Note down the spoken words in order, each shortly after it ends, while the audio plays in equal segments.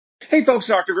Hey folks,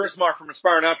 Dr. Gersmar from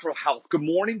Aspire Natural Health. Good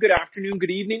morning, good afternoon, good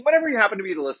evening, whenever you happen to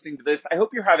be listening to this. I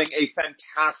hope you're having a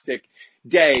fantastic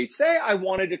day. Today I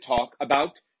wanted to talk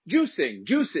about juicing,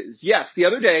 juices. Yes, the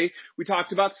other day we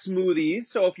talked about smoothies,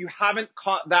 so if you haven't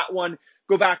caught that one,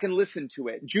 go back and listen to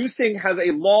it. Juicing has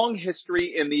a long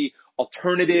history in the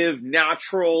alternative,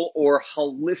 natural, or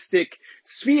holistic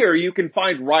sphere. You can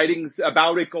find writings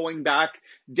about it going back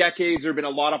decades. There have been a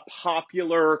lot of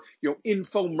popular,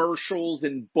 infomercials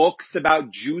and books about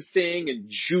juicing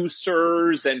and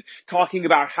juicers and talking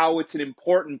about how it's an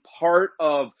important part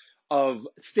of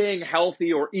staying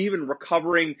healthy or even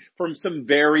recovering from some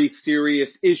very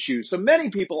serious issues. So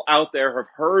many people out there have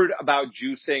heard about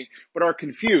juicing, but are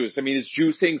confused. I mean, is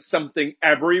juicing something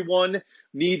everyone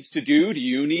needs to do? Do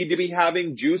you need to be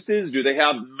having juices? Do they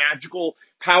have magical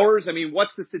powers? I mean,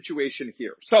 what's the situation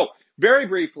here? So very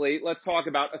briefly, let's talk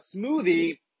about a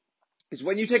smoothie. Is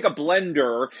when you take a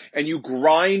blender and you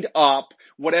grind up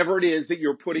whatever it is that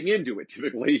you're putting into it,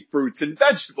 typically fruits and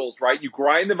vegetables, right? You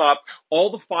grind them up, all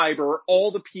the fiber,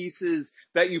 all the pieces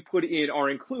that you put in are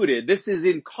included. This is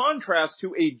in contrast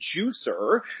to a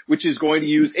juicer, which is going to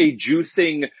use a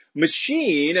juicing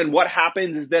machine, and what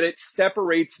happens is that it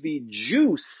separates the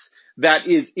juice that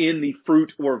is in the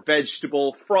fruit or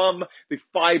vegetable from the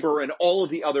fiber and all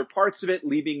of the other parts of it,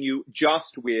 leaving you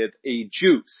just with a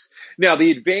juice. Now,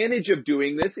 the advantage of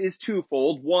doing this is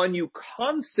twofold. One, you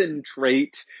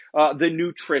concentrate the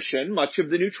nutrition, much of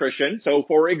the nutrition. So,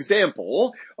 for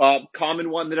example, common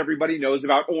one that everybody knows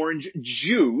about, orange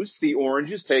juice. The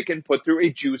orange is taken, put through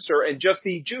a juicer, and just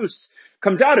the juice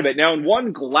comes out of it. Now, in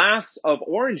one glass of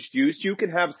orange juice, you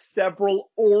can have several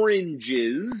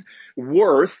oranges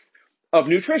worth of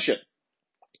nutrition.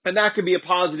 And that can be a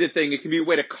positive thing. It can be a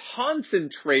way to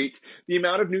concentrate the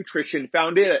amount of nutrition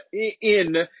found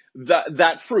in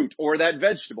that fruit or that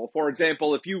vegetable. For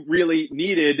example, if you really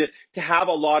needed to have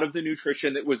a lot of the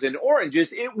nutrition that was in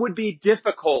oranges, it would be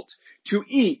difficult to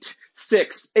eat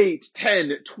 6, 8,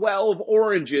 10, 12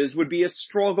 oranges would be a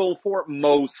struggle for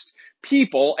most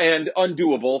people and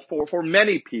undoable for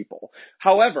many people.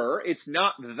 However, it's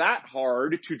not that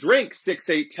hard to drink 6,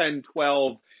 8, 10,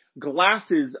 12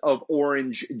 glasses of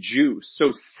orange juice.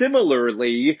 So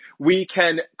similarly, we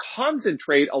can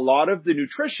concentrate a lot of the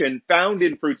nutrition found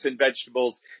in fruits and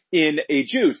vegetables in a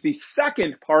juice. The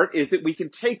second part is that we can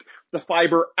take the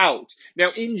fiber out. Now,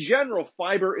 in general,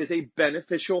 fiber is a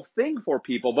beneficial thing for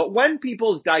people, but when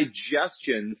people's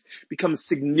digestions become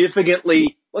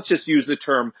significantly, let's just use the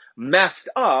term, messed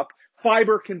up,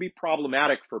 fiber can be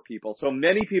problematic for people. So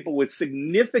many people with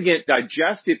significant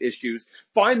digestive issues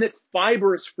find that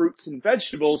fibrous fruits and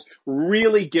vegetables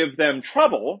really give them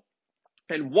trouble.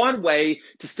 And one way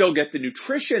to still get the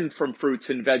nutrition from fruits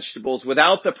and vegetables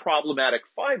without the problematic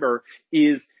fiber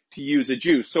is to use a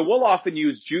juice. So we'll often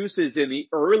use juices in the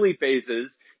early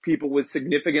phases, people with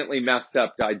significantly messed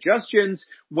up digestions,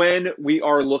 when we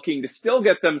are looking to still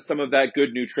get them some of that good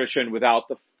nutrition without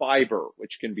the fiber,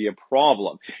 which can be a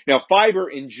problem. Now, fiber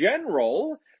in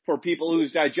general, for people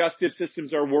whose digestive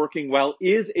systems are working well,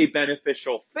 is a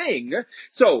beneficial thing.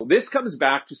 So this comes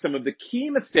back to some of the key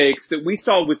mistakes that we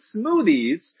saw with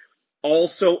smoothies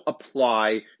also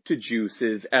apply to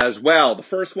juices as well. The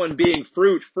first one being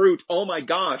fruit. Oh my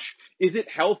gosh, is it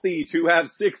healthy to have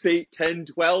 6, 8, 10,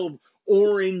 12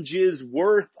 oranges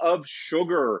worth of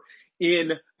sugar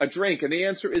in a drink? And the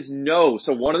answer is no.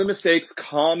 So one of the mistakes,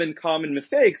 common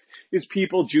mistakes, is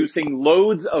people juicing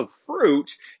loads of fruit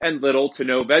and little to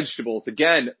no vegetables.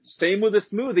 Again, same with a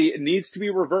smoothie, it needs to be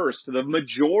reversed. The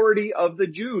majority of the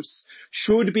juice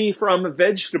should be from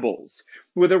vegetables,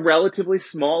 with a relatively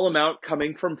small amount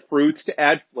coming from fruits to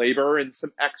add flavor and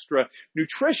some extra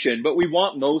nutrition, but we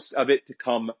want most of it to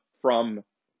come from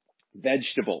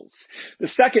vegetables. The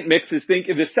second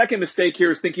mistake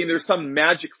here is thinking there's some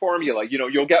magic formula.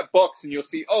 You'll get books and you'll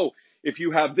see, if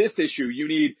you have this issue, you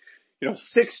need,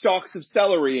 6 stalks of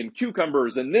celery and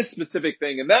cucumbers and this specific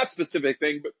thing and that specific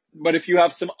thing. But if you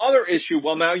have some other issue,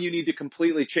 well, now you need to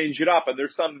completely change it up and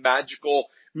there's some magical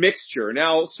mixture.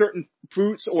 Now, certain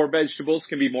fruits or vegetables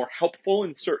can be more helpful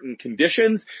in certain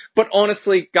conditions, but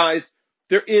honestly, guys,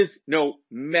 there is no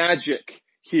magic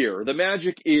here. The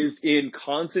magic is in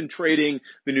concentrating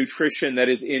the nutrition that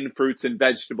is in fruits and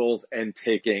vegetables and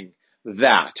taking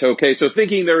that. Okay, so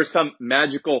thinking there is some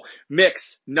magical mix,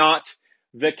 not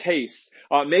the case.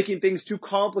 Making things too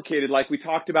complicated like we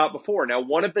talked about before. Now,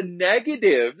 one of the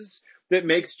negatives that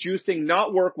makes juicing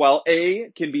not work well,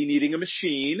 can be needing a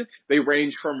machine. They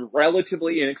range from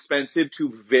relatively inexpensive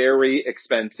to very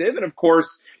expensive. And of course,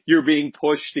 you're being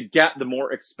pushed to get the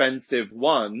more expensive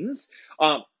ones.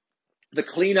 The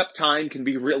cleanup time can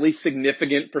be really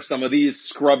significant for some of these,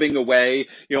 scrubbing away.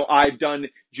 I've done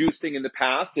juicing in the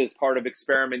past as part of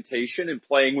experimentation and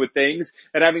playing with things,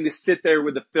 and having to sit there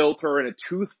with a filter and a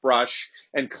toothbrush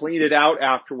and clean it out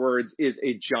afterwards is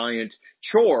a giant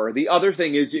chore. The other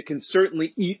thing is it can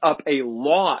certainly eat up a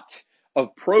lot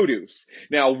of produce.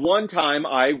 Now, one time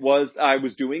I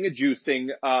was doing a juicing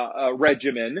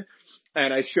regimen,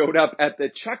 and I showed up at the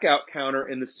checkout counter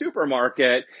in the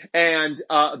supermarket, and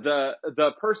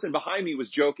the person behind me was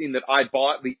joking that I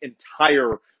bought the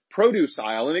entire produce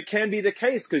aisle. And it can be the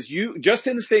case, because you, just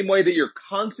in the same way that you're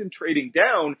concentrating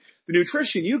down the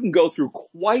nutrition, you can go through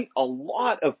quite a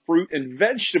lot of fruit and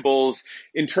vegetables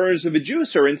in terms of a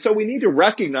juicer. And so we need to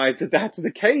recognize that that's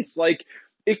the case. Like,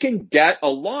 it can get a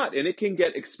lot, and it can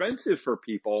get expensive for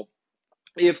people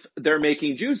if they're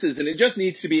making juices, and it just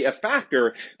needs to be a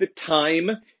factor that time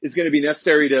is going to be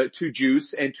necessary to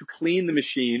juice and to clean the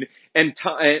machine,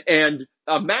 and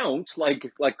amount,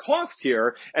 like cost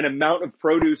here, an amount of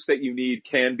produce that you need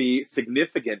can be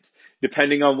significant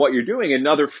depending on what you're doing.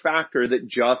 Another factor that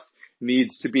just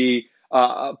needs to be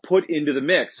put into the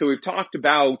mix. So we've talked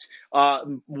about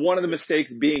one of the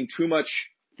mistakes being too much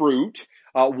fruit.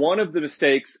 One of the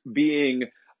mistakes being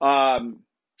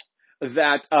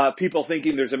that people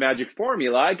thinking there's a magic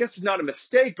formula. I guess it's not a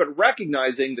mistake, but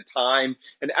recognizing the time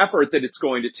and effort that it's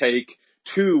going to take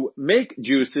to make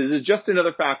juices is just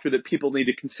another factor that people need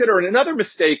to consider. And another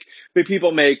mistake that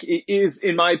people make is,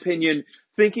 in my opinion,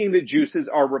 thinking that juices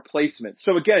are replacements.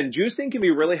 So again, juicing can be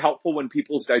really helpful when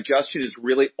people's digestion is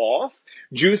really off.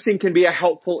 Juicing can be a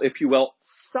helpful, if you will,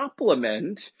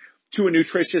 supplement to a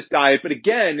nutritious diet. But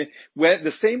again,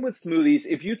 the same with smoothies.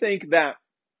 If you think that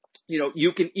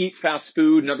you can eat fast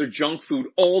food and other junk food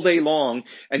all day long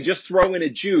and just throw in a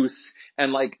juice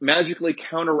and like magically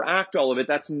counteract all of it,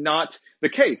 that's not the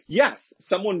case. Yes,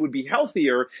 someone would be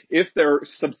healthier if they're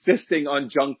subsisting on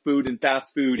junk food and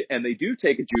fast food and they do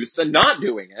take a juice than not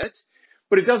doing it,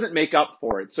 but it doesn't make up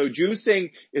for it. So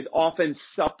juicing is often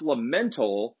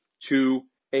supplemental to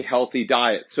a healthy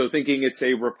diet. So thinking it's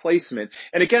a replacement.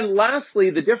 And again,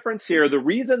 lastly, the difference here, the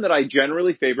reason that I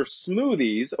generally favor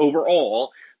smoothies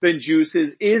overall than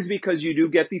juices is because you do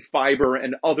get the fiber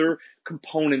and other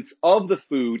components of the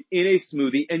food in a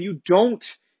smoothie, and you don't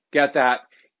get that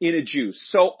in a juice.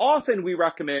 So often we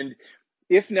recommend,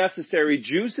 if necessary,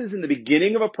 juices in the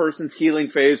beginning of a person's healing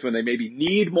phase when they maybe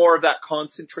need more of that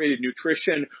concentrated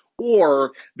nutrition,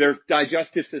 or their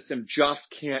digestive system just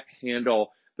can't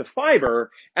handle the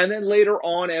fiber. And then later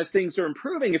on, as things are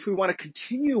improving, if we want to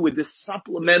continue with this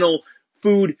supplemental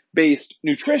food-based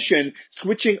nutrition,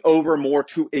 switching over more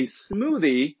to a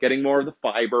smoothie, getting more of the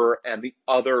fiber and the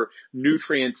other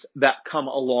nutrients that come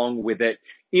along with it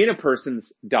in a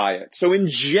person's diet. So in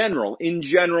general,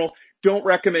 don't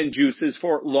recommend juices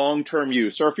for long-term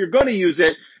use. Or if you're going to use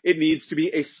it, it needs to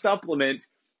be a supplement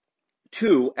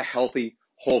to a healthy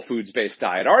whole foods-based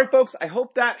diet. All right, folks, I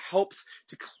hope that helps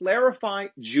to clarify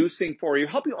juicing for you,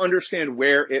 help you understand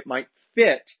where it might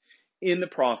fit in the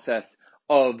process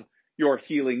of your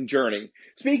healing journey.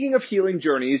 Speaking of healing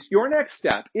journeys, your next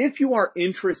step, if you are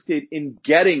interested in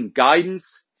getting guidance,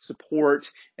 support,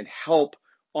 and help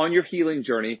on your healing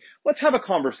journey, let's have a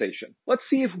conversation. Let's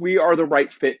see if we are the right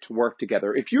fit to work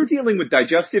together. If you're dealing with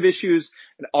digestive issues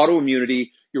and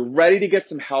autoimmunity, you're ready to get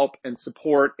some help and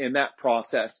support in that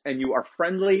process, and you are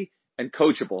friendly and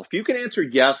coachable. If you can answer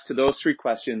yes to those three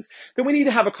questions, then we need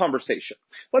to have a conversation.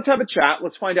 Let's have a chat.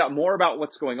 Let's find out more about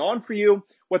what's going on for you,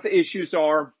 what the issues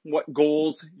are, what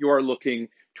goals you are looking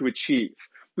to achieve.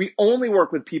 We only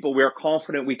work with people we are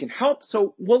confident we can help,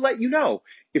 so we'll let you know.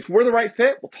 If we're the right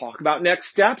fit, we'll talk about next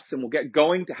steps, and we'll get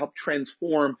going to help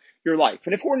transform your life.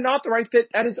 And if we're not the right fit,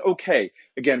 that is okay.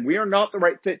 Again, we are not the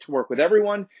right fit to work with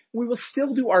everyone. We will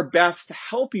still do our best to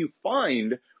help you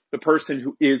find the person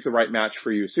who is the right match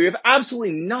for you. So you have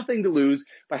absolutely nothing to lose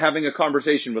by having a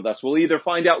conversation with us. We'll either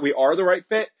find out we are the right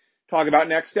fit, talk about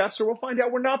next steps, or we'll find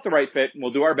out we're not the right fit, and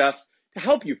we'll do our best to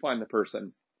help you find the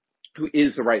person who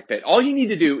is the right fit. All you need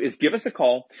to do is give us a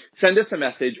call, send us a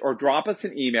message, or drop us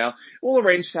an email. We'll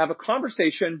arrange to have a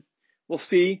conversation. We'll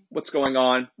see what's going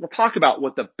on. We'll talk about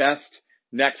what the best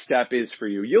next step is for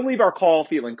you. You'll leave our call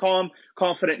feeling calm,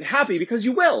 confident, and happy because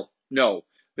you will know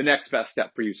the next best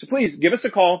step for you. So please give us a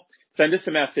call, send us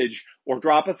a message, or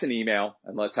drop us an email,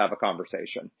 and let's have a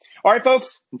conversation. All right,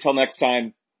 folks, until next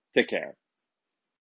time, take care.